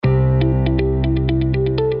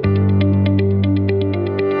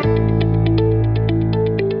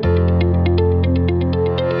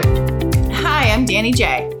Danny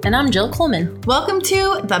J. And I'm Jill Coleman. Welcome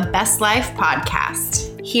to the Best Life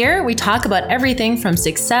Podcast. Here we talk about everything from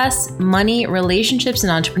success, money, relationships,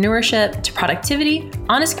 and entrepreneurship to productivity,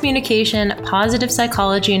 honest communication, positive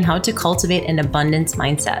psychology, and how to cultivate an abundance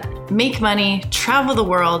mindset. Make money, travel the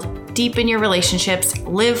world, deepen your relationships,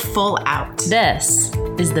 live full out. This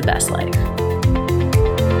is the best life.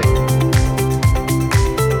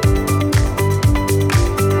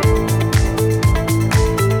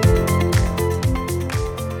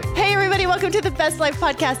 Welcome to the Best Life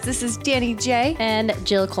Podcast. This is Danny J. And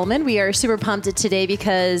Jill Coleman. We are super pumped today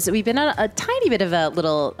because we've been on a tiny bit of a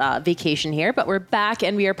little vacation here, but we're back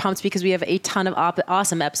and we are pumped because we have a ton of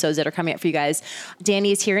awesome episodes that are coming up for you guys.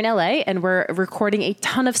 Danny is here in LA and we're recording a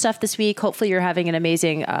ton of stuff this week. Hopefully you're having an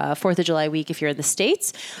amazing 4th of July week if you're in the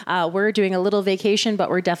States. We're doing a little vacation, but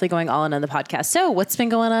we're definitely going all in on the podcast. So what's been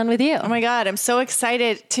going on with you? Oh my God, I'm so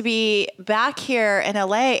excited to be back here in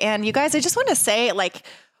LA. And you guys, I just want to say,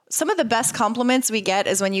 some of the best compliments we get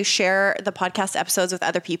is when you share the podcast episodes with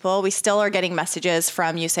other people. We still are getting messages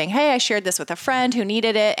from you saying, hey, I shared this with a friend who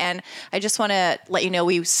needed it. And I just want to let you know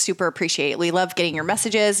we super appreciate it. We love getting your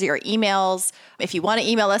messages, your emails. If you want to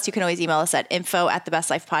email us, you can always email us at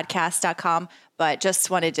info@thebestlifepodcast.com. But just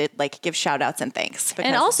wanted to give shout outs and thanks.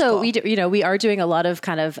 And also cool. we are doing a lot of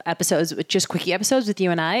kind of episodes with just quickie episodes with you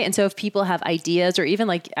and I. And so if people have ideas or even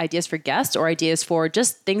ideas for guests or ideas for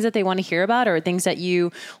just things that they want to hear about or things that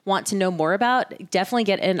you want to know more about, definitely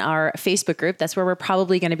get in our Facebook group. That's where we're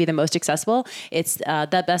probably going to be the most accessible. It's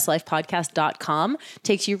thebestlifepodcast.com.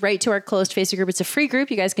 Takes you right to our closed Facebook group. It's a free group.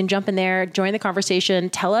 You guys can jump in there, join the conversation,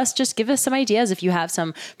 just give us some ideas. If you have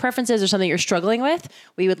some preferences or something you're struggling with,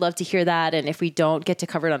 we would love to hear that. And if we don't get to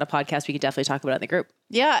cover it on a podcast, we can definitely talk about it in the group.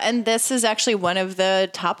 Yeah. And this is actually one of the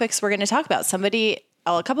topics we're going to talk about.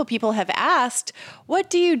 A couple of people have asked, what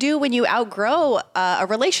do you do when you outgrow a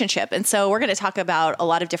relationship? And so we're going to talk about a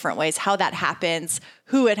lot of different ways, how that happens,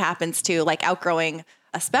 who it happens to, like outgrowing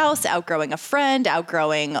a spouse, outgrowing a friend,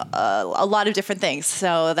 outgrowing a lot of different things.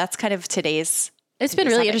 So that's kind of today's It's been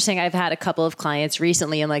really interesting. I've had a couple of clients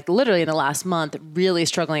recently and literally in the last month really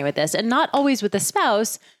struggling with this, and not always with the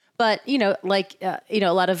spouse. But, a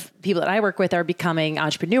lot of people that I work with are becoming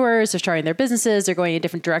entrepreneurs, they're starting their businesses, they're going a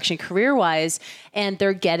different direction career-wise, and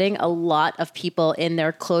they're getting a lot of people in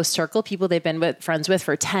their close circle, people they've been friends with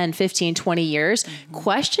for 10, 15, 20 years,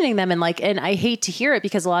 questioning them. And I hate to hear it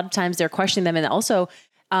because a lot of times they're questioning them and also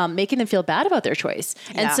making them feel bad about their choice.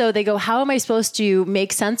 Yeah. And so they go, how am I supposed to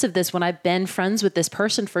make sense of this when I've been friends with this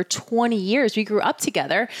person for 20 years? We grew up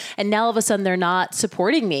together and now all of a sudden they're not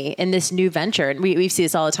supporting me in this new venture. And we see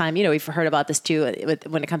this all the time. We've heard about this too,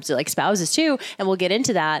 when it comes to spouses too, and we'll get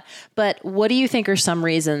into that. But what do you think are some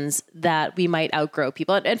reasons that we might outgrow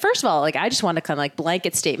people? And first of all, I just want to kind of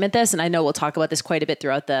blanket statement this, and I know we'll talk about this quite a bit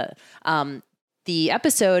throughout the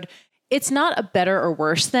episode. It's not a better or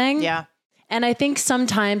worse thing. Yeah. And I think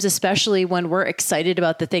sometimes, especially when we're excited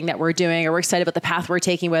about the thing that we're doing, or we're excited about the path we're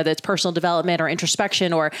taking, whether it's personal development or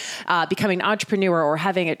introspection or becoming an entrepreneur or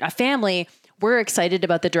having a family, we're excited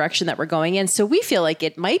about the direction that we're going in. So we feel like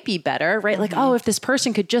it might be better, right? Mm-hmm. If this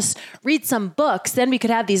person could just read some books, then we could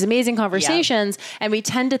have these amazing conversations. Yeah. And we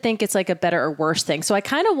tend to think it's a better or worse thing. So I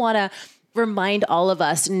kind of want to remind all of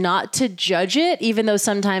us not to judge it, even though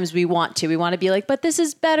sometimes we want to. We want to be but this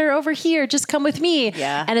is better over here. Just come with me.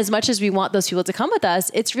 Yeah. And as much as we want those people to come with us,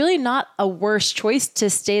 it's really not a worse choice to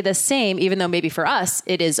stay the same, even though maybe for us,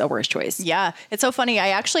 it is a worse choice. Yeah. It's so funny.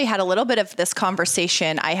 I actually had a little bit of this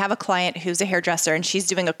conversation. I have a client who's a hairdresser and she's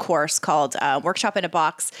doing a course called Workshop in a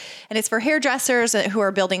Box. And it's for hairdressers who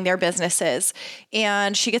are building their businesses.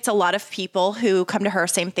 And she gets a lot of people who come to her,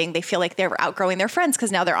 same thing. They feel like they're outgrowing their friends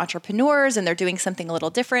because now they're entrepreneurs and they're doing something a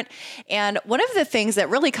little different. And one of the things that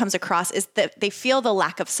really comes across is that they feel the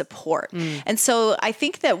lack of support. And so I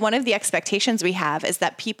think that one of the expectations we have is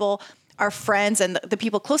that people, our friends and the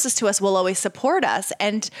people closest to us, will always support us.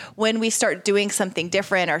 And when we start doing something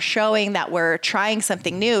different or showing that we're trying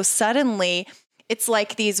something new, suddenly it's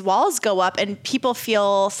like these walls go up and people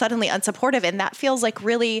feel suddenly unsupportive. And that feels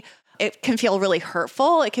it can feel really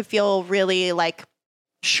hurtful. It can feel really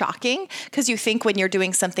shocking because you think when you're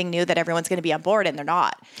doing something new that everyone's going to be on board and they're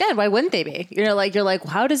not. Yeah. And why wouldn't they be? You're like,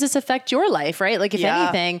 how does this affect your life? Right? If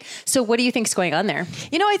anything. So what do you think's going on there?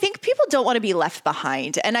 I think people don't want to be left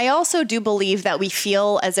behind. And I also do believe that we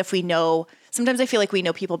feel as if we know, sometimes I feel like we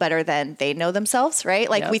know people better than they know themselves, right?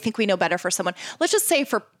 We think we know better for someone. Let's just say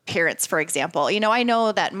for parents, for example, I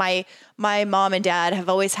know that my mom and dad have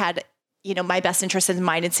always had my best interest in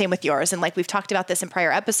mind, and same with yours. And like we've talked about this in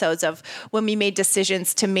prior episodes of when we made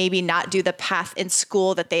decisions to maybe not do the path in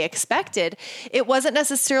school that they expected, it wasn't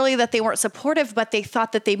necessarily that they weren't supportive, but they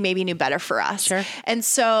thought that they maybe knew better for us. Sure. And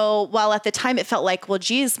so while at the time it felt like, well,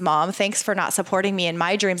 geez, Mom, thanks for not supporting me in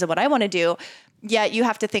my dreams and what I want to do. Yet you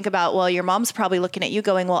have to think about, well, your mom's probably looking at you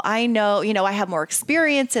going, well, I know, I have more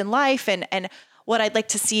experience in life, and what I'd like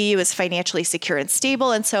to see you is financially secure and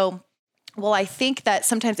stable. And so, well, I think that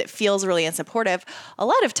sometimes it feels really unsupportive. A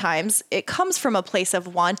lot of times it comes from a place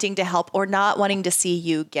of wanting to help or not wanting to see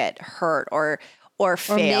you get hurt or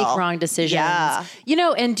fail. Or make wrong decisions. Yeah.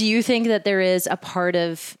 And do you think that there is a part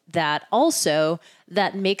of that also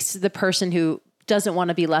that makes the person who doesn't want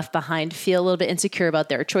to be left behind feel a little bit insecure about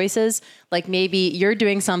their choices? Like maybe you're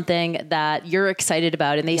doing something that you're excited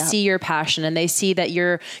about and they see your passion and they see that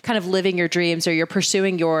you're kind of living your dreams or you're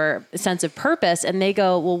pursuing your sense of purpose, and they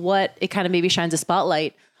go, well, it kind of maybe shines a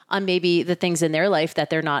spotlight on maybe the things in their life that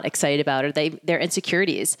they're not excited about or their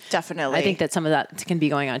insecurities. Definitely. I think that some of that can be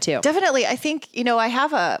going on too. Definitely. I think,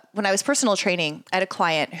 when I was personal training, I had a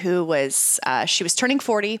client who was, she was turning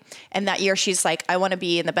 40. And that year she's like, I want to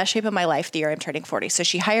be in the best shape of my life the year I'm turning 40. So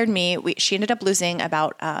she hired me. She ended up losing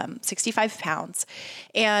about 65 pounds.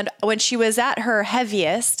 And when she was at her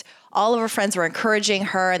heaviest, all of her friends were encouraging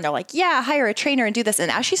her and they're like, yeah, hire a trainer and do this. And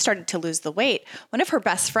as she started to lose the weight, one of her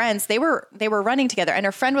best friends, they were running together, and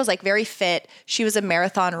her friend was like very fit. She was a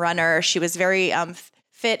marathon runner. She was very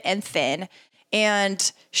fit and thin.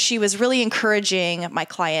 And she was really encouraging my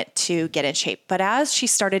client to get in shape. But as she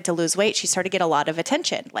started to lose weight, she started to get a lot of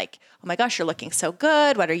attention. Like, oh my gosh, you're looking so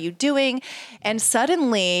good. What are you doing? And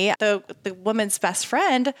suddenly the woman's best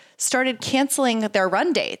friend started canceling their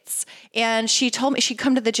run dates. And she told me she'd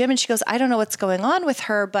come to the gym and she goes, I don't know what's going on with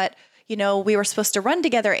her, but we were supposed to run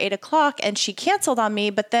together at 8:00 and she canceled on me,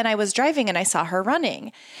 but then I was driving and I saw her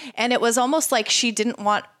running. And it was almost like she didn't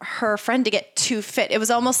want her friend to get too fit. It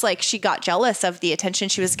was almost like she got jealous of the attention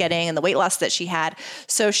she was getting and the weight loss that she had.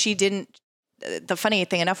 So she didn't, the funny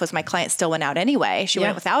thing enough was my client still went out anyway. She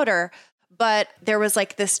went without her. But there was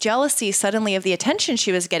like this jealousy suddenly of the attention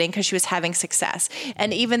she was getting because she was having success.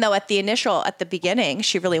 And even though at the beginning,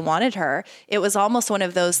 she really wanted her, it was almost one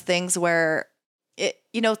of those things where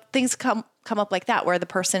things come up like that, where the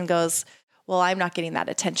person goes, well, I'm not getting that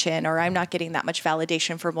attention, or I'm not getting that much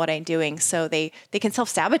validation from what I'm doing. So they can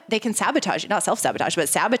sabotage, not self-sabotage, but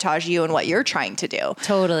sabotage you and what you're trying to do.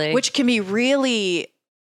 Totally. Which can be really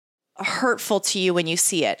hurtful to you when you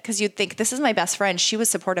see it, because you'd think, this is my best friend. She was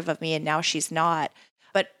supportive of me and now she's not.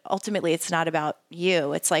 But ultimately, it's not about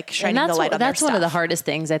you. It's like shining the light on their stuff. That's one of the hardest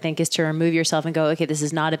things, I think, is to remove yourself and go, okay, this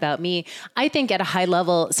is not about me. I think at a high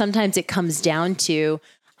level, sometimes it comes down to,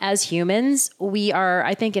 as humans, we are,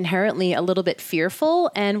 I think, inherently a little bit fearful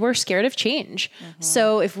and we're scared of change. Mm-hmm.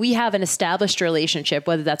 So if we have an established relationship,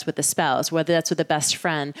 whether that's with a spouse, whether that's with a best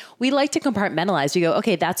friend, we like to compartmentalize. We go,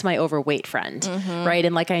 okay, that's my overweight friend, right?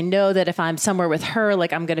 And like, I know that if I'm somewhere with her,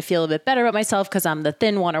 like I'm going to feel a bit better about myself because I'm the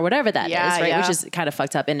thin one or whatever that is, right? Yeah. Which is kind of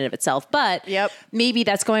fucked up in and of itself. But maybe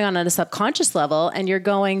that's going on a subconscious level and you're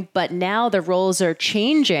going, but now the roles are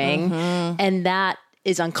changing and that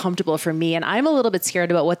is uncomfortable for me. And I'm a little bit scared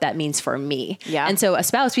about what that means for me. Yeah. And so a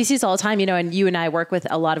spouse, we see this all the time, and you and I work with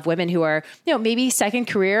a lot of women who are, maybe second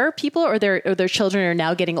career people, or their children are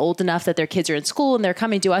now getting old enough that their kids are in school and they're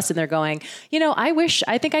coming to us and they're going,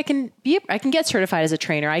 I think I can get certified as a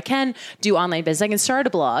trainer. I can do online business. I can start a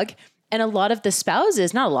blog. And a lot of the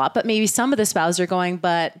spouses, not a lot, but maybe some of the spouses are going,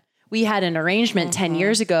 but we had an arrangement 10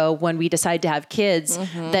 years ago when we decided to have kids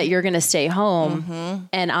that you're going to stay home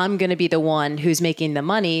and I'm going to be the one who's making the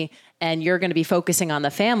money and you're going to be focusing on the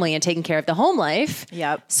family and taking care of the home life.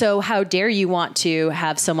 Yep. So how dare you want to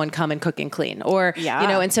have someone come and cook and clean, or,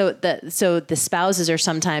 and so the spouses are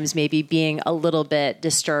sometimes maybe being a little bit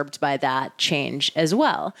disturbed by that change as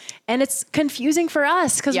well. And it's confusing for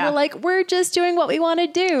us because we're like, we're just doing what we want to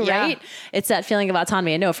do. Right. It's that feeling of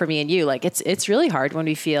autonomy. I know for me and you, like it's really hard when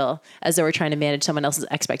we feel as though we're trying to manage someone else's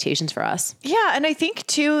expectations for us. Yeah. And I think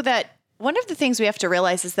too, that one of the things we have to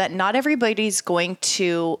realize is that not everybody's going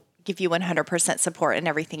to give you 100% support in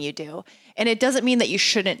everything you do. And it doesn't mean that you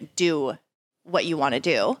shouldn't do what you want to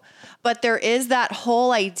do, but there is that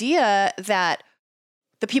whole idea that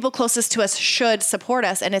the people closest to us should support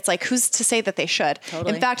us. And it's like, who's to say that they should?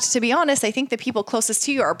 Totally. In fact, to be honest, I think the people closest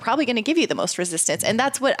to you are probably going to give you the most resistance. And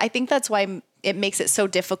that's why it makes it so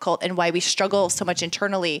difficult and why we struggle so much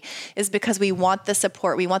internally, is because we want the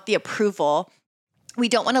support, we want the approval. we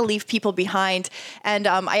don't want to leave people behind. And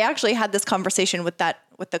I actually had this conversation with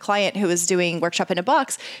the client who was doing Workshop in a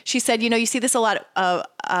Box. She said, you see this a lot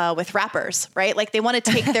with rappers, right? Like they want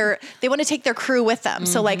to take their crew with them.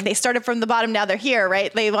 So like they started from the bottom, now they're here,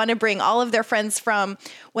 right? They want to bring all of their friends from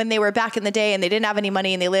when they were back in the day and they didn't have any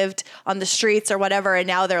money and they lived on the streets or whatever. And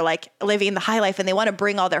now they're like living the high life and they want to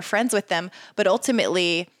bring all their friends with them. But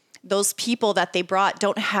ultimately, those people that they brought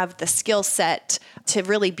don't have the skill set to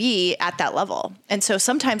really be at that level. And so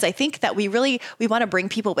sometimes I think that we want to bring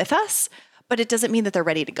people with us, but it doesn't mean that they're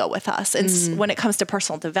ready to go with us. And when it comes to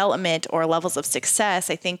personal development or levels of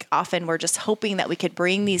success, I think often we're just hoping that we could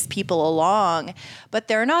bring these people along, but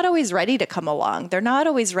they're not always ready to come along. They're not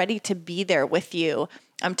always ready to be there with you,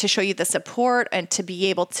 to show you the support and to be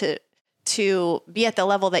able to be at the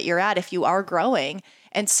level that you're at if you are growing.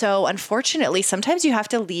 And so unfortunately, sometimes you have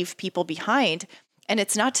to leave people behind. And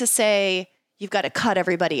it's not to say you've got to cut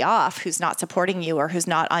everybody off who's not supporting you or who's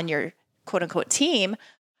not on your quote unquote team.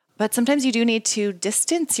 But sometimes you do need to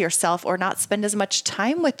distance yourself or not spend as much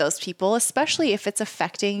time with those people, especially if it's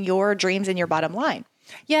affecting your dreams and your bottom line.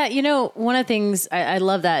 Yeah. One of the things I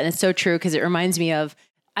love that, and it's so true because it reminds me of,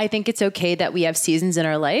 I think it's okay that we have seasons in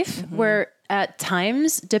our life where at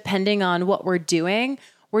times, depending on what we're doing,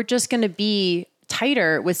 we're just going to be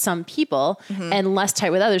tighter with some people and less tight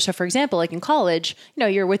with others. So for example, like in college,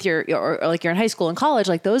 you're with or like you're in high school and college,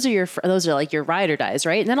 like those are like your ride or dies,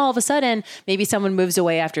 right? And then all of a sudden, maybe someone moves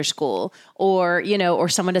away after school or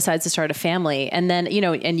someone decides to start a family. And then,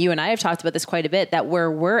 and you and I have talked about this quite a bit, that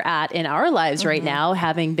where we're at in our lives right now,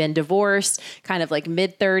 having been divorced, kind of like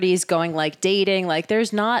mid-30s, going like dating, like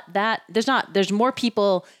there's more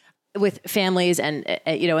people with families and,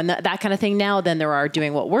 and that kind of thing now than there are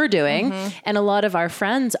doing what we're doing. And a lot of our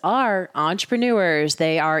friends are entrepreneurs.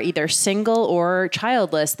 They are either single or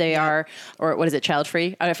childless. They are, or what is it? Child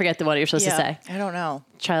free? I forget the one you're supposed to say. I don't know.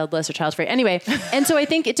 Childless or child free. Anyway. And so I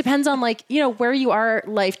think it depends on where you are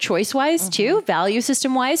life choice wise too, value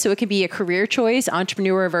system wise. So it can be a career choice,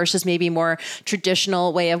 entrepreneur versus maybe more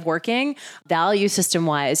traditional way of working. Value system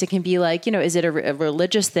wise, it can be like, is it a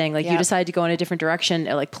religious thing? Like you decide to go in a different direction,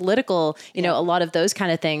 like political, a lot of those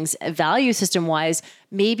kind of things. Value system wise,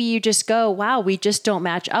 maybe you just go, wow, we just don't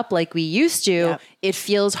match up like we used to. Yep. It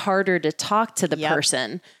feels harder to talk to the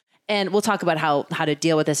person. And we'll talk about how to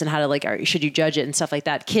deal with this and how to should you judge it and stuff like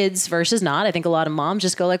that. Kids versus not. I think a lot of moms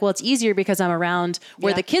just go like, well, it's easier because I'm around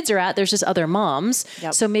where the kids are at. There's just other moms.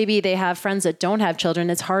 Yep. So maybe they have friends that don't have children.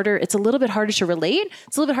 It's harder. It's a little bit harder to relate.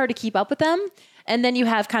 It's a little bit hard to keep up with them. And then you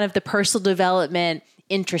have kind of the personal development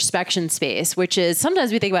introspection space, which is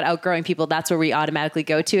sometimes we think about outgrowing people. That's where we automatically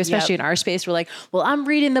go to, especially in our space. We're like, well, I'm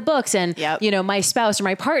reading the books and, my spouse or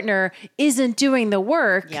my partner isn't doing the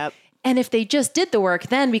work. Yep. And if they just did the work,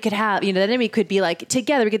 then we could have, then we could be like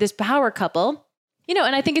together, we get this power couple,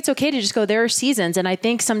 and I think it's okay to just go, there are seasons. And I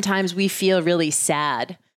think sometimes we feel really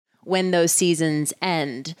sad when those seasons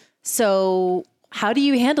end. So how do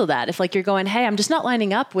you handle that? If you're going, hey, I'm just not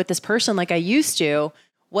lining up with this person like I used to,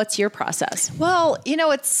 what's your process? Well,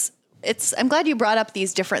 I'm glad you brought up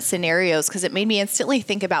these different scenarios because it made me instantly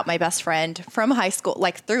think about my best friend from high school,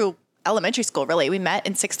 through elementary school, really. We met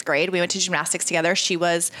in 6th grade. We went to gymnastics together.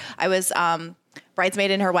 I was bridesmaid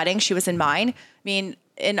in her wedding. She was in mine. I mean,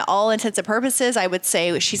 in all intents and purposes, I would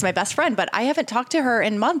say she's my best friend, but I haven't talked to her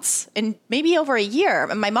in months, in maybe over a year.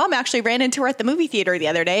 And my mom actually ran into her at the movie theater the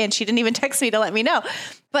other day and she didn't even text me to let me know.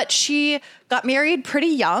 But she got married pretty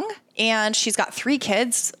young and she's got 3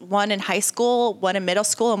 kids, one in high school, one in middle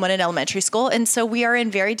school, and one in elementary school. And so we are in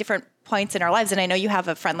very different points in our lives. And I know you have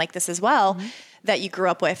a friend like this as well that you grew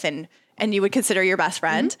up with and you would consider your best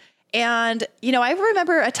friend. And, I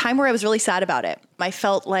remember a time where I was really sad about it. I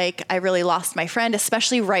felt like I really lost my friend,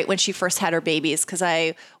 especially right when she first had her babies, because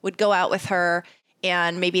I would go out with her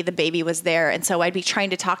and maybe the baby was there. And so I'd be trying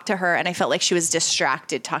to talk to her and I felt like she was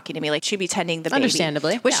distracted talking to me, like she'd be tending the baby.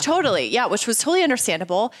 Understandably. Which which was totally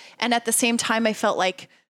understandable. And at the same time, I felt like,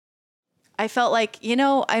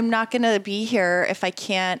 I'm not going to be here if I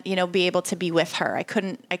can't, be able to be with her. I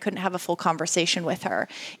couldn't have a full conversation with her.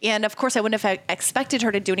 And of course I wouldn't have expected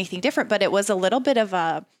her to do anything different, but it was a little bit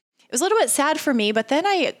sad for me. But then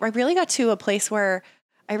I really got to a place where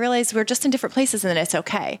I realized we're just in different places and it's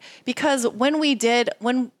okay. Because when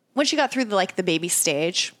she got through the baby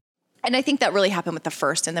stage, and I think that really happened with the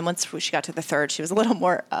first. And then once she got to the third, she was a little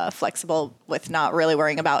more flexible with not really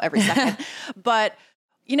worrying about every second. But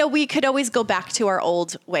we could always go back to our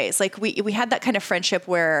old ways. We had that kind of friendship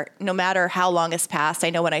where no matter how long has passed, I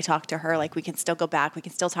know when I talk to her, we can still go back. We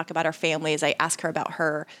can still talk about our families. I ask her about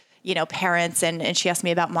her, parents and she asked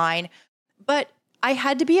me about mine. But I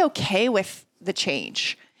had to be okay with the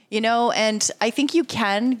change. and I think you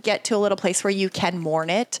can get to a little place where you can mourn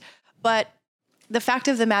it. But the fact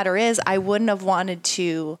of the matter is, I wouldn't have wanted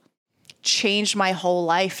to change my whole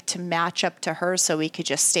life to match up to her so we could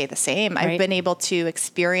just stay the same. Right. I've been able to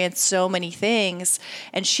experience so many things,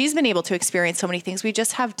 and she's been able to experience so many things. We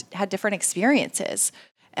just have had different experiences.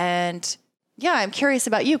 And yeah, I'm curious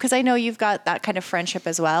about you because I know you've got that kind of friendship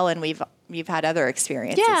as well, and you've had other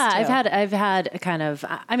experiences. Yeah, too. I've had a kind of.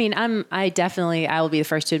 I mean, I will be the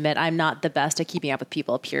first to admit I'm not the best at keeping up with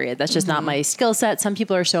people. Period. That's just not my skill set. Some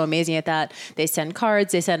people are so amazing at that. They send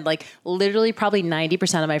cards. They send literally probably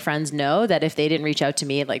 90% of my friends know that if they didn't reach out to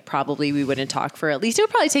me, probably we wouldn't talk for at least it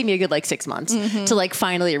would probably take me a good 6 months to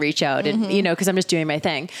finally reach out and because I'm just doing my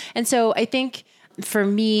thing. And so I think for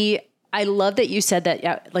me, I love that you said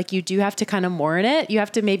that, you do have to kind of mourn it. You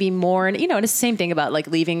have to maybe mourn, and it's the same thing about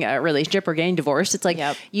leaving a relationship or getting divorced. It's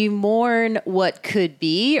you mourn what could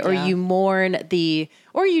be, or you mourn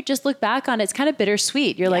or you just look back on it. It's kind of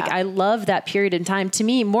bittersweet. You're I love that period in time. To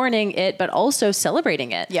me, mourning it, but also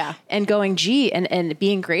celebrating it. Yeah. And going, and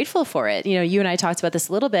being grateful for it. You and I talked about this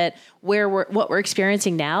a little bit, what we're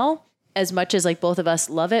experiencing now. As much as both of us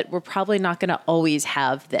love it, we're probably not going to always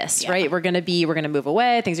have this, right? We're going to move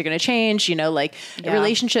away. Things are going to change,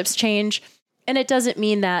 relationships change. And it doesn't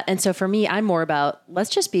mean that. And so for me, I'm more about, let's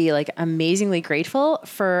just be amazingly grateful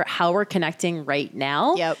for how we're connecting right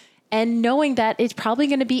now. Yep. And knowing that it's probably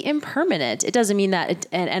going to be impermanent. It doesn't mean that,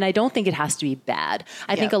 and I don't think it has to be bad.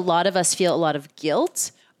 I think a lot of us feel a lot of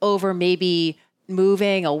guilt over maybe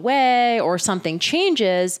moving away or something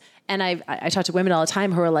changes. And I talk to women all the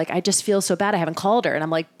time who are I just feel so bad. I haven't called her. And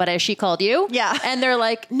I'm but has she called you? Yeah. And they're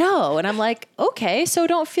no. And I'm okay, so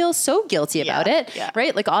don't feel so guilty about it. Yeah.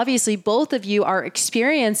 Right? Obviously both of you are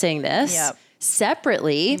experiencing this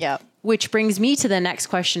separately, which brings me to the next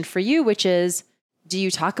question for you, which is, do you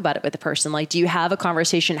talk about it with the person? Do you have a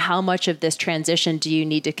conversation? How much of this transition do you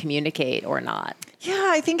need to communicate or not?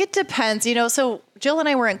 Yeah, I think it depends. So Jill and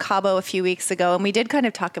I were in Cabo a few weeks ago, and we did kind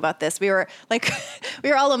of talk about this. We were we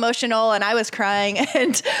were all emotional, and I was crying,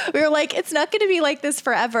 and we were it's not going to be like this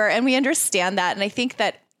forever. And we understand that. And I think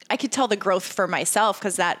that I could tell the growth for myself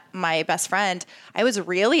because my best friend, I was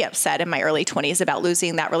really upset in my early 20s about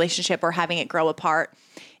losing that relationship or having it grow apart.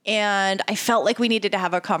 And I felt like we needed to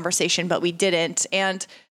have a conversation, but we didn't. And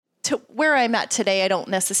to where I'm at today, I don't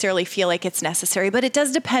necessarily feel like it's necessary, but it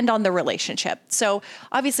does depend on the relationship. So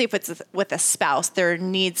obviously if it's with a spouse, there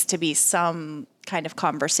needs to be some kind of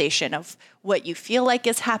conversation of what you feel like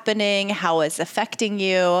is happening, how it's affecting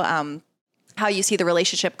you, how you see the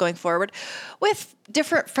relationship going forward. With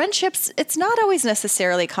different friendships, it's not always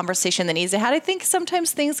necessarily a conversation that needs to happen. I think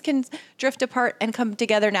sometimes things can drift apart and come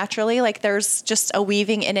together naturally. There's just a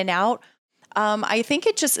weaving in and out. I think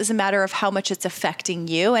it just is a matter of how much it's affecting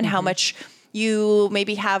you and how much you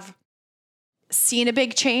maybe have seen a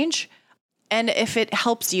big change. And if it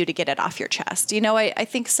helps you to get it off your chest. I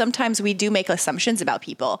think sometimes we do make assumptions about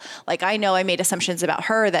people. I know I made assumptions about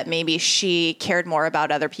her that maybe she cared more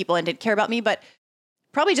about other people and didn't care about me, but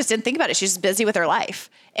probably just didn't think about it. She's just busy with her life.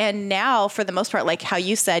 And now, for the most part, how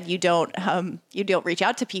you said, you don't reach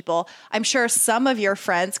out to people. I'm sure some of your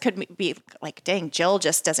friends could be dang, Jill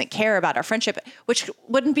just doesn't care about our friendship, which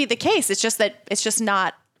wouldn't be the case. It's just that it's just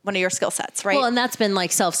not one of your skill sets, right? Well, and that's been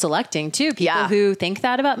self-selecting too. People who think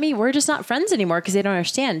that about me, we're just not friends anymore because they don't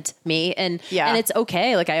understand me. And it's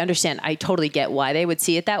okay. I understand. I totally get why they would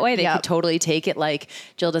see it that way. They could totally take it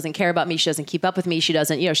Jill doesn't care about me. She doesn't keep up with me. She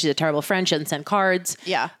doesn't, she's a terrible friend. She doesn't send cards.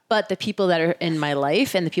 Yeah. But the people that are in my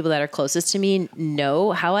life and the people that are closest to me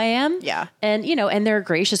know how I am. Yeah. And, and they're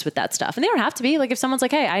gracious with that stuff. And they don't have to be. If someone's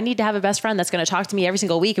hey, I need to have a best friend that's going to talk to me every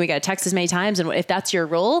single week and we got to text as many times. And if that's your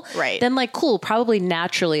role, right, then cool, probably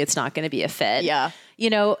naturally it's not going to be a fit. Yeah.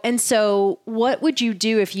 And so what would you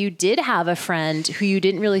do if you did have a friend who you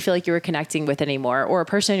didn't really feel like you were connecting with anymore, or a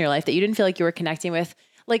person in your life that you didn't feel like you were connecting with?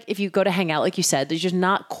 If you go to hang out, like you said, they're just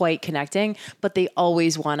not quite connecting, but they're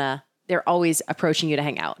always approaching you to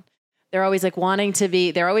hang out. They're always wanting to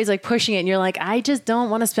be, they're always pushing it. And you're I just don't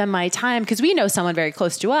want to spend my time. Cause we know someone very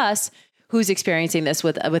close to us who's experiencing this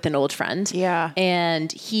with an old friend. Yeah. And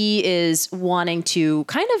he is wanting to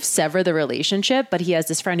kind of sever the relationship, but he has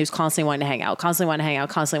this friend who's constantly wanting to hang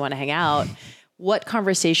out, What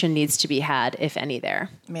conversation needs to be had, if any, there?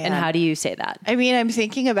 Man. And how do you say that? I mean, I'm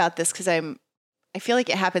thinking about this because I feel like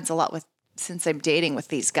it happens a lot since I'm dating with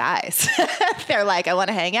these guys. They're I want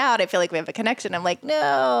to hang out. I feel like we have a connection. I'm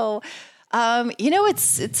no.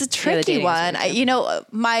 It's a tricky one.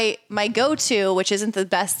 My go-to, which isn't the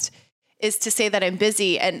best, is to say that I'm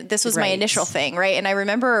busy. And this was my initial thing, right? And I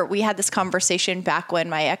remember we had this conversation back when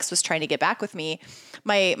my ex was trying to get back with me.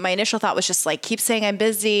 my initial thought was just like, keep saying I'm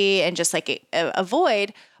busy and just like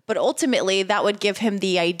avoid. But ultimately that would give him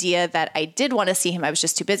the idea that I did want to see him. I was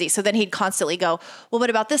just too busy. So then he'd constantly go, well, what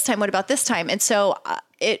about this time? What about this time? And so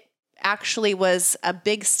it actually was a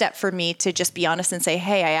big step for me to just be honest and say,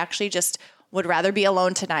 hey, I actually just would rather be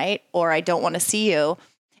alone tonight, or I don't want to see you.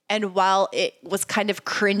 And while it was kind of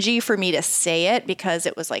cringy for me to say it because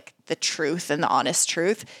it was like the truth and the honest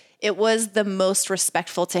truth, it was the most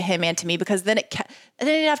respectful to him and to me, because then I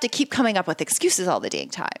didn't have to keep coming up with excuses all the dang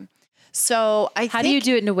time. So how do you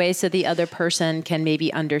do it in a way so the other person can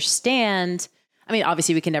maybe understand? I mean,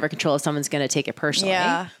 obviously we can never control if someone's going to take it personally,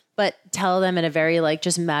 but tell them in a very like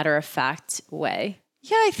just matter of fact way.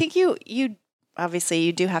 Yeah. I think you obviously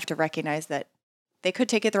you do have to recognize that they could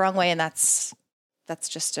take it the wrong way, and that's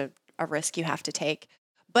just a risk you have to take.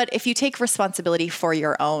 But if you take responsibility for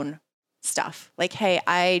your own stuff, like, hey,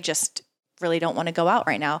 I just really don't want to go out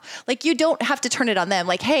right now. Like, you don't have to turn it on them.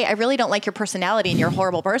 Like, hey, I really don't like your personality and you're a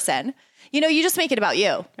horrible person. You just make it about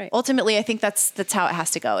you. Right. Ultimately, I think that's how it has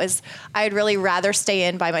to go, is I'd really rather stay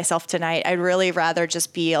in by myself tonight. I'd really rather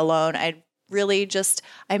just be alone.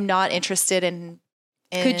 I'm not interested in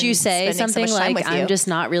could you say something like, I'm just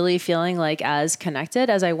not really feeling like as connected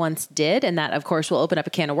as I once did? And that, of course, will open up a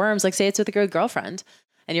can of worms. Like, say it's with a good girlfriend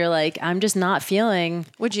and you're like, I'm just not feeling.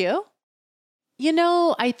 Would you?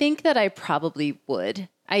 I think that I probably would.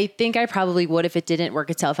 I think I probably would if it didn't work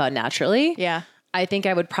itself out naturally. Yeah. I think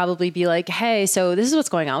I would probably be like, hey, so this is what's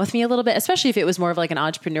going on with me a little bit, especially if it was more of like an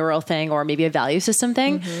entrepreneurial thing or maybe a value system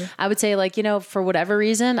thing. Mm-hmm. I would say like, for whatever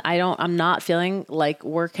reason, I'm not feeling like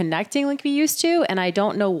we're connecting like we used to. And I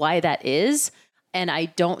don't know why that is. And I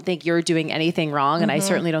don't think you're doing anything wrong. Mm-hmm. And I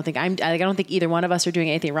certainly don't think I don't think either one of us are doing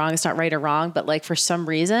anything wrong. It's not right or wrong, but like for some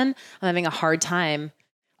reason I'm having a hard time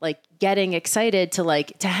like getting excited to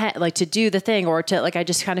to do the thing, or to like, I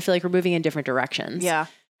just kind of feel like we're moving in different directions. Yeah.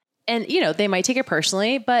 And, they might take it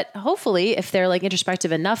personally, but hopefully if they're like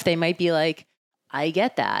introspective enough, they might be like, I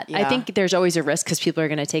get that. Yeah. I think there's always a risk because people are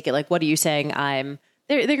going to take it like, what are you saying?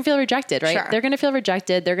 They're going to feel rejected, right? Sure. They're going to feel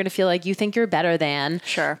rejected. They're going to feel like you think you're better than.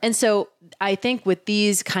 Sure. And so I think with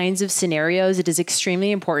these kinds of scenarios, it is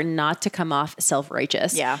extremely important not to come off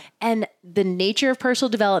self-righteous. Yeah. And the nature of personal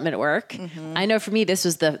development work, mm-hmm. I know for me, this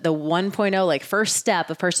was the 1.0, like first step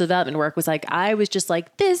of personal development work was like, I was just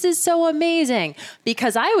like, this is so amazing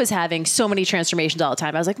because I was having so many transformations all the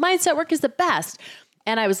time. I was like, mindset work is the best.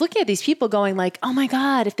 And I was looking at these people going like, oh my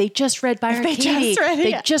God, if they just read Byron Katie,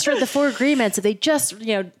 they just read the 4 Agreements, if they just,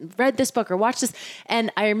 read this book or watched this.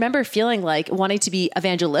 And I remember feeling like wanting to be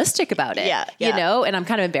evangelistic about it, and I'm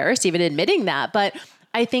kind of embarrassed even admitting that. But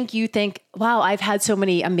I think you think, wow, I've had so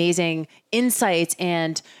many amazing insights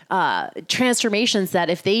and transformations that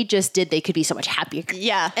if they just did, they could be so much happier.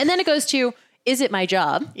 Yeah. And then it goes to, is it my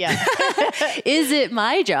job? Yeah. Is it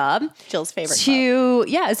my job? Jill's favorite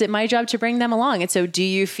is it my job to bring them along? And so do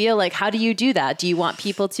you feel like, how do you do that? Do you want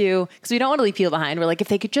people to, because we don't want to leave people behind. We're like, if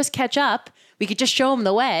they could just catch up, we could just show them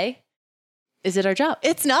the way. Is it our job?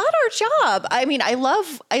 It's not our job. I mean, I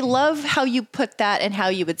love how you put that and how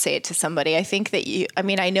you would say it to somebody. I think that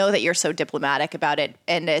I know that you're so diplomatic about it,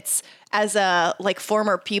 and it's, as a like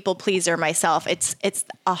former people pleaser myself, it's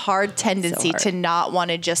a hard tendency to not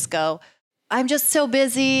want to just go, I'm just so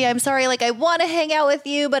busy. I'm sorry. Like, I want to hang out with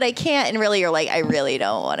you, but I can't. And really, you're like, I really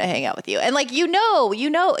don't want to hang out with you. And like,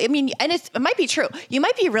 I mean, and it might be true. You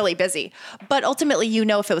might be really busy, but ultimately,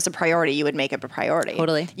 if it was a priority, you would make it a priority.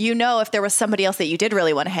 Totally. If there was somebody else that you did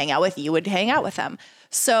really want to hang out with, you would hang out with them.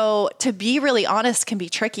 So to be really honest can be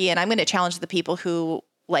tricky. And I'm going to challenge the people who,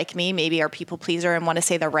 like me, maybe are people pleaser and want to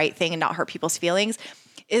say the right thing and not hurt people's feelings.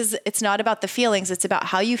 It's not about the feelings. It's about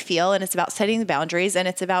how you feel, and it's about setting the boundaries, and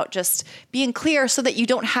it's about just being clear so that you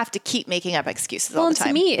don't have to keep making up excuses all the time.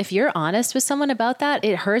 To me, if you're honest with someone about that,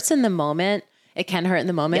 it hurts in the moment. It can hurt in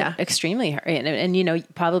the moment, extremely hurt. And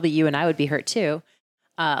probably you and I would be hurt too.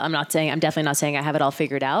 I'm definitely not saying I have it all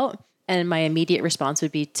figured out. And my immediate response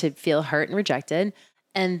would be to feel hurt and rejected.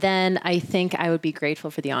 And then I think I would be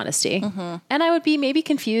grateful for the honesty. Mm-hmm. And I would be maybe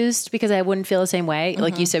confused because I wouldn't feel the same way. Mm-hmm.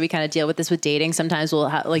 Like you said, we kind of deal with this with dating. Sometimes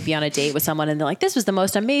we'll be on a date with someone and they're like, this was the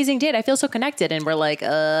most amazing date. I feel so connected. And we're like,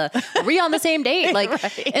 are we on the same date? Like,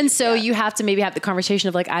 right. And so you have to maybe have the conversation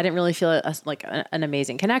of like, I didn't really feel an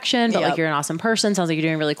amazing connection, but like, you're an awesome person. Sounds like you're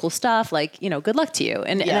doing really cool stuff. Like, good luck to you.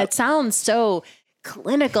 And it sounds so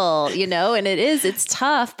clinical, and it's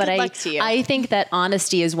tough, but I think that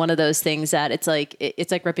honesty is one of those things that it's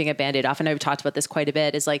like ripping a Band-Aid off. And I've talked about this quite a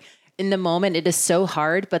bit, is like in the moment it is so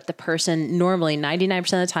hard, but the person normally 99% of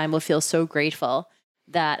the time will feel so grateful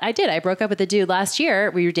that I broke up with a dude last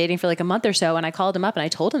year. We were dating for like a month or so, and I called him up and I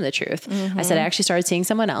told him the truth. Mm-hmm. I said, I actually started seeing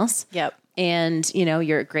someone else. Yep. and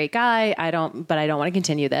you're a great guy. But I don't want to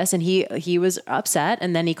continue this. And he was upset.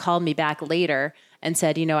 And then he called me back later and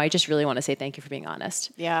said, I just really want to say thank you for being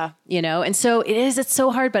honest. Yeah. And so it's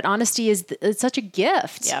so hard, but honesty it's such a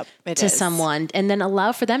gift to someone, and then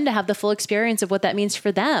allow for them to have the full experience of what that means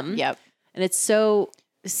for them. Yep. And it's so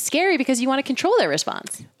scary because you want to control their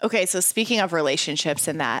response. Okay. So speaking of relationships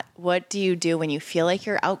and that, what do you do when you feel like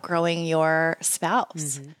you're outgrowing your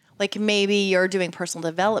spouse? Mm-hmm. Like maybe you're doing personal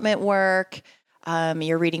development work,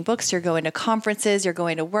 you're reading books, you're going to conferences, you're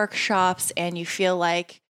going to workshops, and you feel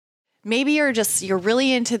like maybe you're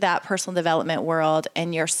really into that personal development world,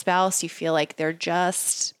 and your spouse, you feel like they're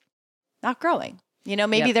just not growing.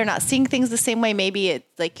 Maybe they're not seeing things the same way. Maybe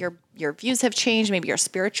it's like your views have changed. Maybe your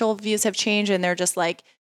spiritual views have changed, and they're just like,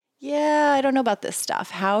 yeah, I don't know about this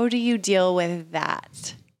stuff. How do you deal with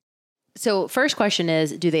that? So first question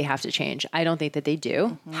is, do they have to change? I don't think that they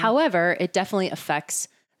do. Mm-hmm. However, it definitely affects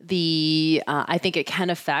I think it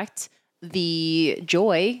can affect the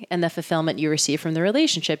joy and the fulfillment you receive from the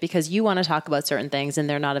relationship, because you want to talk about certain things and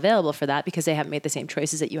they're not available for that because they haven't made the same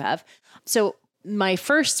choices that you have. So my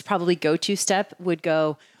first probably go-to step would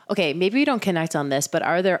go, okay, maybe we don't connect on this, but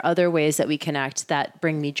are there other ways that we connect that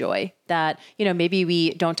bring me joy? That, maybe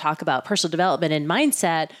we don't talk about personal development and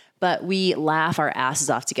mindset, but we laugh our asses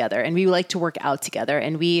off together, and we like to work out together,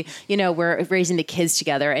 and we're raising the kids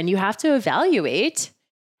together, and you have to evaluate.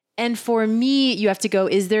 And for me, you have to go,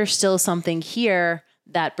 is there still something here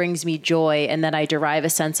that brings me joy and that I derive a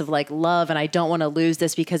sense of like love, and I don't want to lose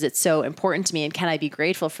this because it's so important to me, and can I be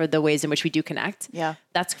grateful for the ways in which we do connect? Yeah.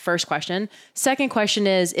 That's the first question. Second question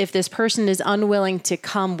is, if this person is unwilling to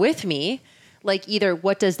come with me, like either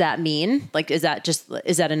what does that mean? Like, is that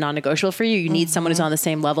a non-negotiable for you? You need someone who's on the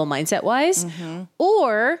same level mindset wise,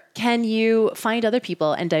 or can you find other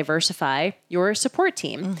people and diversify your support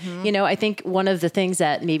team? I think one of the things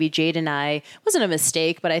that maybe Jade and I, wasn't a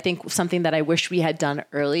mistake, but I think something that I wish we had done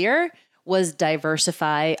earlier was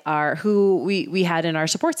diversify who we had in our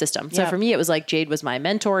support system. So for me, it was like Jade was my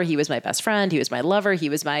mentor. He was my best friend. He was my lover. He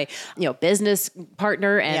was my, business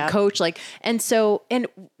partner and coach. And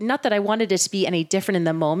not that I wanted it to be any different in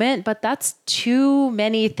the moment, but that's too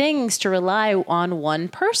many things to rely on one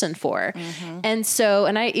person for. And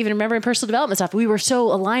I even remember in personal development stuff, we were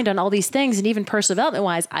so aligned on all these things. And even personal development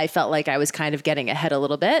wise, I felt like I was kind of getting ahead a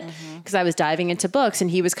little bit because I was diving into books,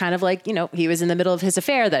 and he was kind of like, he was in the middle of his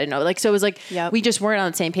affair that I know, so it was like, we just weren't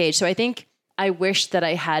on the same page. So I think I wish that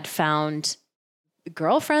I had found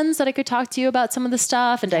girlfriends that I could talk to you about some of the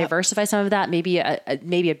stuff and diversify some of that. Maybe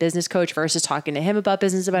a business coach versus talking to him about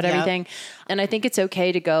business, about everything. And I think it's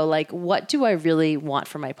okay to go like, what do I really want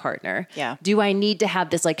from my partner? Yeah. Do I need to have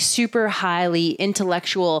this like super highly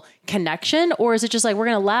intellectual connection? Or is it just like, we're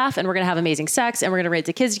going to laugh and we're going to have amazing sex and we're going to raise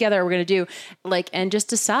the kids together. Or we're going to do and just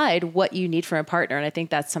decide what you need from a partner. And I think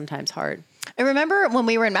that's sometimes hard. I remember when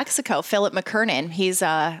we were in Mexico, Philip McKernan, he's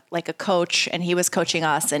like a coach, and he was coaching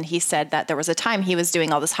us. And he said that there was a time he was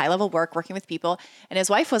doing all this high level work, working with people, and his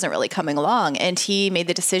wife wasn't really coming along. And he made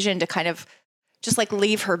the decision to kind of just like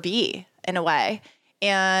leave her be in a way.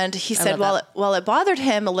 And he said, while it bothered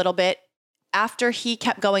him a little bit, after he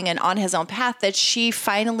kept going and on his own path, that she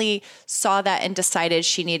finally saw that and decided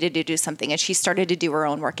she needed to do something, and she started to do her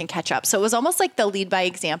own work and catch up. So it was almost like the lead by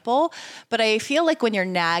example. But I feel like when you're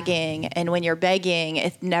nagging and when you're begging,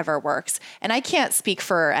 it never works. And I can't speak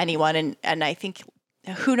for anyone. And I think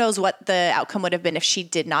who knows what the outcome would have been if she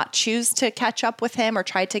did not choose to catch up with him or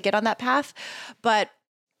try to get on that path. But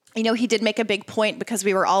he did make a big point because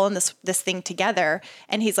we were all in this thing together,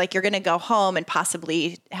 and he's like, you're going to go home and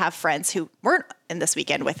possibly have friends who weren't in this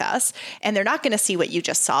weekend with us, and they're not going to see what you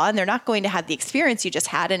just saw, and they're not going to have the experience you just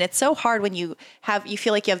had. And it's so hard when you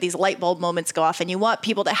feel like you have these light bulb moments go off, and you want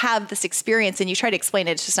people to have this experience, and you try to explain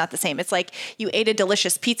it. It's just not the same. It's like you ate a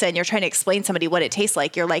delicious pizza and you're trying to explain to somebody what it tastes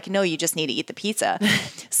like. You're like, no, you just need to eat the pizza.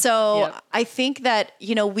 So I think that,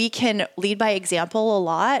 we can lead by example a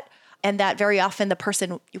lot. And that very often the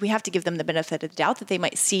person, we have to give them the benefit of the doubt that they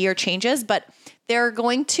might see your changes, but they're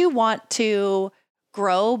going to want to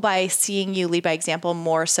grow by seeing you lead by example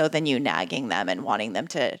more so than you nagging them and wanting them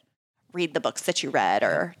to read the books that you read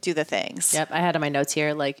or do the things. Yep. I had on my notes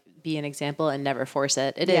here, like, be an example and never force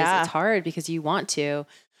it. It's hard because you want to.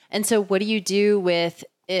 And so what do you do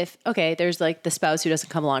there's like the spouse who doesn't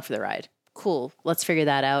come along for the ride? Cool. Let's figure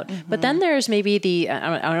that out. But then there's maybe I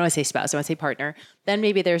don't want to say spouse, I want to say partner. Then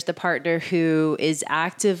maybe there's the partner who is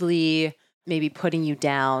actively maybe putting you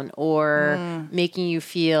down or making you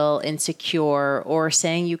feel insecure or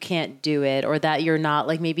saying you can't do it or that you're not,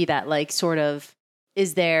 like maybe that like sort of,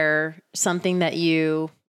 is there something that you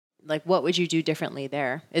Like, what would you do differently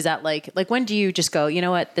there? Is that like when do you just go, you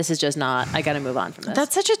know what, this is just not, I got to move on from this?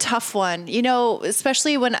 That's such a tough one,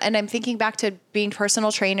 especially and I'm thinking back to being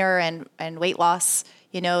personal trainer and weight loss.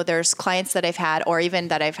 There's clients that I've had, or even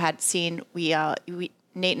that I've had seen.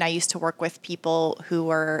 Nate and I used to work with people who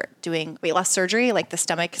were doing weight loss surgery, like the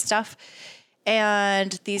stomach stuff.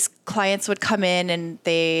 And these clients would come in and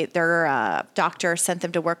their doctor sent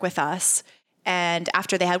them to work with us. And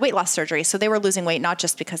after they had weight loss surgery, so they were losing weight, not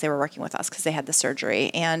just because they were working with us, because they had the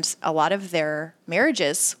surgery. And a lot of their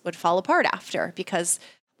marriages would fall apart after, because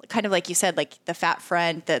kind of like you said, like the fat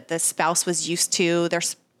friend that the spouse was used to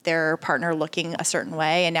their partner looking a certain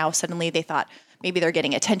way. And now suddenly they thought maybe they're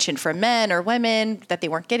getting attention from men or women that they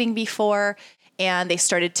weren't getting before. And they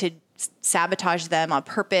started to sabotage them on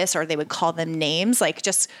purpose, or they would call them names, like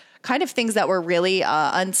just kind of things that were really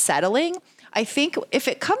unsettling. I think if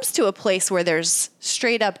it comes to a place where there's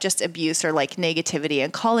straight up just abuse or like negativity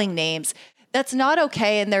and calling names, that's not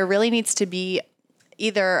okay. And there really needs to be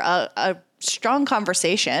either a strong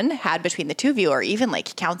conversation had between the two of you, or even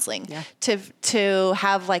like counseling to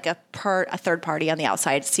have like a third party on the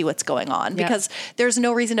outside see what's going on, because there's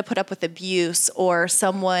no reason to put up with abuse or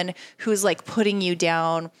someone who's like putting you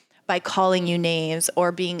down by calling you names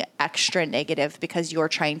or being extra negative because you're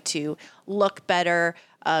trying to look better,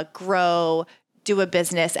 grow, do a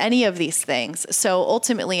business, any of these things. So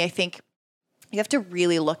ultimately, I think you have to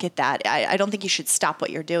really look at that. I don't think you should stop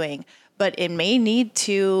what you're doing, but it may need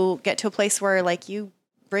to get to a place where like you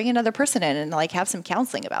bring another person in and like have some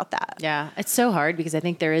counseling about that. Yeah. It's so hard because I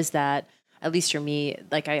think there is that, at least for me,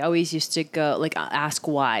 like I always used to go like ask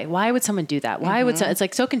why would someone do that? Why would it's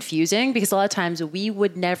like so confusing, because a lot of times we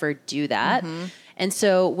would never do that. And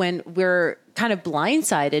so when we're kind of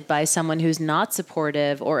blindsided by someone who's not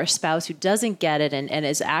supportive, or a spouse who doesn't get it and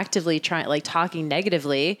is actively talking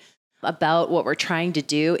negatively about what we're trying to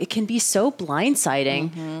do, it can be so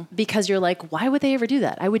blindsiding because you're like, why would they ever do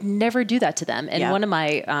that? I would never do that to them. And one of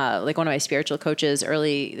my spiritual coaches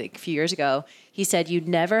early, like a few years ago, he said, you'd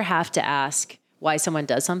never have to ask why someone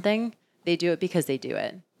does something. They do it because they do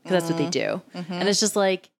it, because that's what they do. And it's just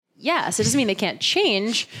like, yes, it doesn't mean they can't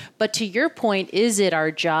change, but to your point, is it our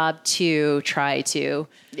job to try to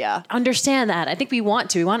understand that? I think we want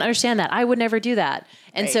to understand that. I would never do that.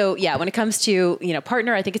 And so, when it comes to,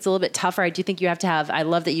 partner, I think it's a little bit tougher. I do think you have to I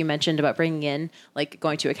love that you mentioned about bringing in, like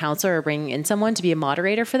going to a counselor or bringing in someone to be a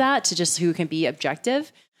moderator for that, to just who can be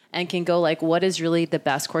objective and can go like, what is really the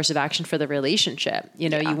best course of action for the relationship?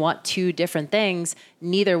 You want two different things,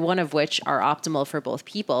 neither one of which are optimal for both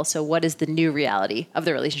people. So what is the new reality of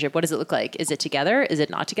the relationship? What does it look like? Is it together? Is it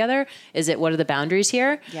not together? What are the boundaries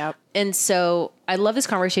here? Yep. And so I love this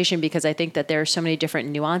conversation because I think that there are so many different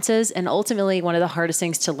nuances. And ultimately, one of the hardest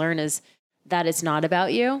things to learn is that it's not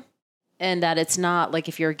about you, and that it's not like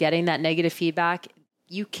if you're getting that negative feedback,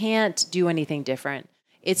 you can't do anything different.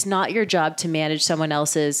 It's not your job to manage someone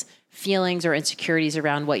else's feelings or insecurities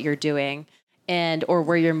around what you're doing or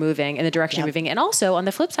where you're moving and the direction you're moving. And also on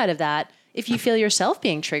the flip side of that, if you feel yourself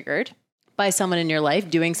being triggered by someone in your life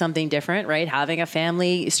doing something different, right? Having a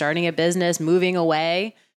family, starting a business, moving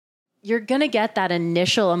away, you're going to get that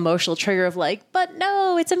initial emotional trigger of like, but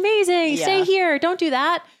no, it's amazing. Stay here. Don't do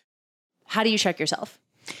that. How do you check yourself?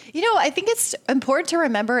 I think it's important to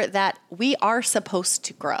remember that we are supposed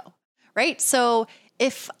to grow, right? So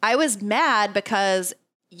if I was mad because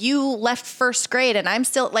you left first grade and I'm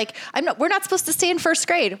still like, we're not supposed to stay in first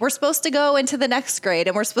grade. We're supposed to go into the next grade,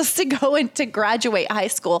 and we're supposed to go into graduate high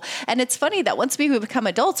school. And it's funny that once we become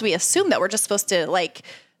adults, we assume that we're just supposed to like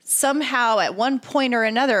somehow at one point or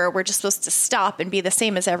another, we're just supposed to stop and be the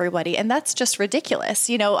same as everybody. And that's just ridiculous.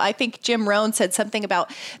 I think Jim Rohn said something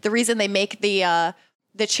about the reason they make the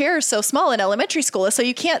chairs so small in elementary school is so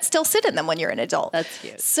you can't still sit in them when you're an adult. That's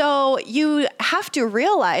cute. So you have to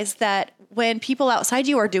realize that when people outside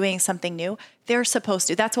you are doing something new, they're supposed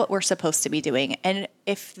to. That's what we're supposed to be doing. And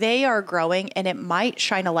if they are growing and it might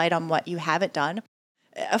shine a light on what you haven't done,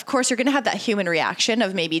 of course, you're going to have that human reaction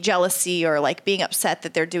of maybe jealousy or like being upset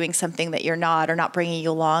that they're doing something that you're not, or not bringing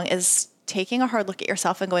you along, is taking a hard look at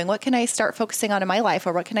yourself and going, what can I start focusing on in my life?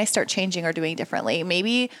 Or what can I start changing or doing differently?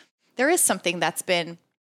 Maybe there is something that's been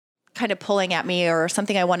kind of pulling at me, or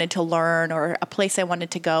something I wanted to learn, or a place I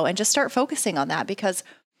wanted to go, and just start focusing on that. Because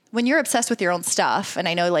when you're obsessed with your own stuff, and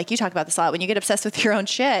I know like you talk about this a lot, when you get obsessed with your own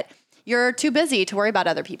shit, you're too busy to worry about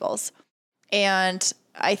other people's. And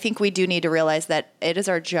I think we do need to realize that it is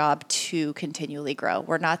our job to continually grow.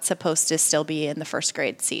 We're not supposed to still be in the first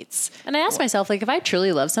grade seats. And I ask myself, like, if I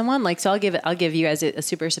truly love someone, like, so I'll give you guys a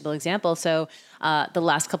super simple example. So the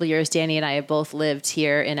last couple of years, Danny and I have both lived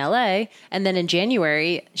here in LA. And then in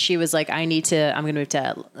January, she was like, I'm going to move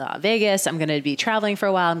to Vegas. I'm going to be traveling for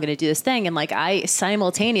a while. I'm going to do this thing. And like, I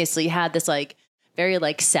simultaneously had this like very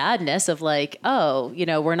like sadness of like, oh, you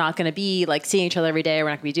know, we're not going to be like seeing each other every day. We're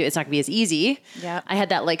not going to be it's not going to be as easy. Yeah. I had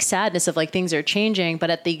that like sadness of like things are changing, but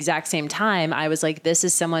at the exact same time, I was like, this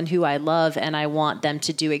is someone who I love and I want them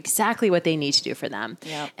to do exactly what they need to do for them.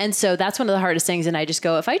 Yeah. And so that's one of the hardest things. And I just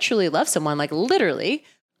go, if I truly love someone, like literally,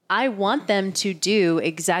 I want them to do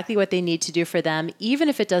exactly what they need to do for them, even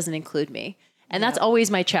if it doesn't include me. And that's always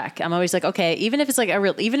my check. I'm always like, okay, even if it's like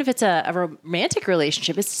even if it's a romantic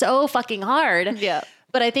relationship, it's so fucking hard. Yeah.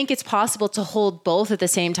 But I think it's possible to hold both at the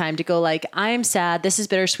same time, to go like, I'm sad, this is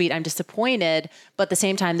bittersweet, I'm disappointed, but at the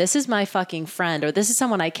same time, this is my fucking friend, or this is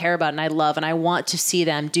someone I care about and I love, and I want to see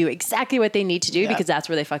them do exactly what they need to do because that's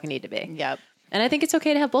where they fucking need to be. Yep. And I think it's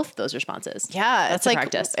okay to have both of those responses. Yeah. That's it's like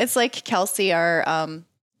practice. It's like Kelsey, our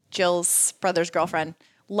Jill's brother's girlfriend.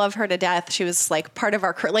 Love her to death. She was like part of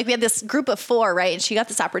our crew. Like we had this group of 4, right? And she got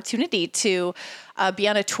this opportunity to be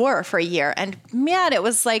on a tour for a year. And man, it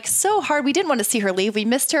was like so hard. We didn't want to see her leave. We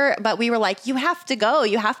missed her, but we were like, you have to go.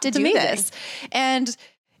 You have to do this. And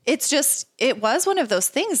it was one of those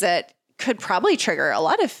things that could probably trigger a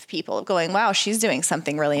lot of people going, wow, she's doing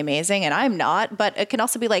something really amazing and I'm not. But it can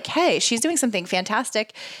also be like, hey, she's doing something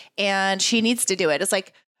fantastic and she needs to do it. It's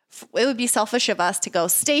like, it would be selfish of us to go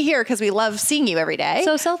stay here because we love seeing you every day.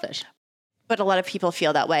 So selfish. But a lot of people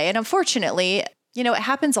feel that way. And unfortunately, you know, it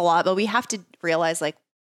happens a lot, but we have to realize like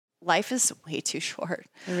life is way too short.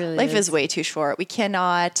 It really Life is way too short. We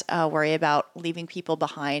cannot worry about leaving people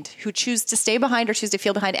behind who choose to stay behind or choose to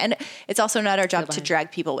feel behind. And it's also not our job to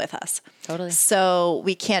drag people with us. Totally. So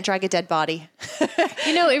we can't drag a dead body.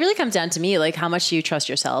 You know, it really comes down to me, like how much do you trust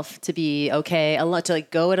yourself to be okay, to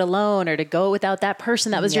like go it alone or to go without that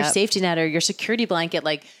person that was your safety net or your security blanket.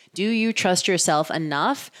 Like, do you trust yourself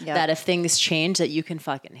enough that if things change that you can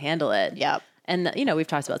fucking handle it? Yep. And, you know, we've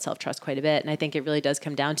talked about self-trust quite a bit. And I think it really does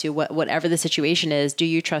come down to whatever the situation is, do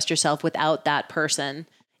you trust yourself without that person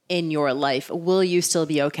in your life? Will you still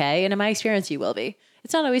be okay? And in my experience, you will be.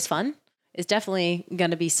 It's not always fun. It's definitely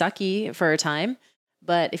going to be sucky for a time.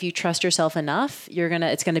 But if you trust yourself enough,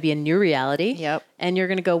 it's going to be a new reality. Yep. And you're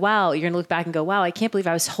going to go, wow, you're going to look back and go, wow, I can't believe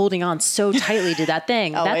I was holding on so tightly to that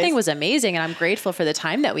thing. That thing was amazing. And I'm grateful for the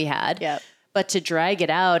time that we had. Yep. But to drag it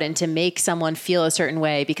out and to make someone feel a certain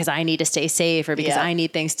way because I need to stay safe or because I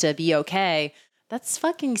need things to be okay, that's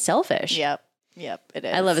fucking selfish. Yep, it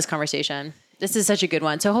is. I love this conversation. This is such a good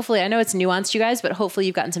one. So hopefully, I know it's nuanced, you guys, but hopefully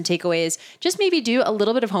you've gotten some takeaways. Just maybe do a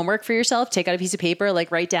little bit of homework for yourself. Take out a piece of paper,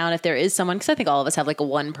 like write down if there is someone, because I think all of us have like a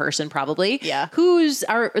one person probably, who's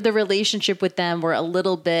the relationship with them were a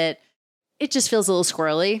little bit, it just feels a little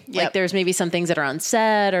squirrely. Yep. Like there's maybe some things that are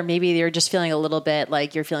unsaid, or maybe you're just feeling a little bit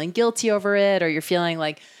like you're feeling guilty over it, or you're feeling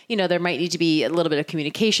like, you know, there might need to be a little bit of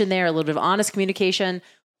communication there, a little bit of honest communication.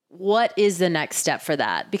 What is the next step for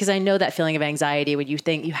that? Because I know that feeling of anxiety when you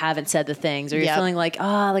think you haven't said the things, or you're feeling like,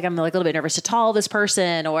 oh, like I'm like a little bit nervous to tell this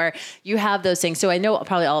person, or you have those things. So I know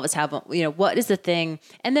probably all of us have, you know, what is the thing?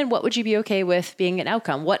 And then what would you be okay with being an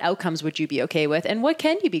outcome? What outcomes would you be okay with? And what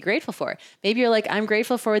can you be grateful for? Maybe you're like, I'm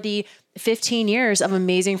grateful for the 15 years of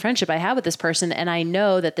amazing friendship I have with this person. And I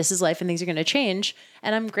know that this is life and things are going to change.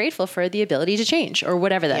 And I'm grateful for the ability to change, or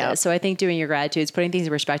whatever that is. So I think doing your gratitudes, putting things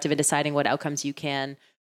in perspective and deciding what outcomes you can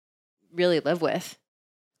really live with.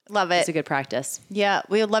 Love it. It's a good practice. Yeah.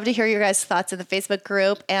 We would love to hear your guys' thoughts in the Facebook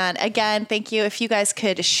group. And again, thank you. If you guys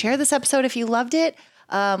could share this episode, if you loved it,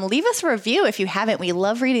 leave us a review if you haven't. We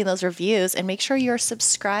love reading those reviews, and make sure you're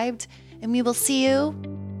subscribed, and we will see you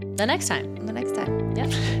the next time.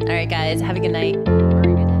 Yep. All right, guys. Have a good night.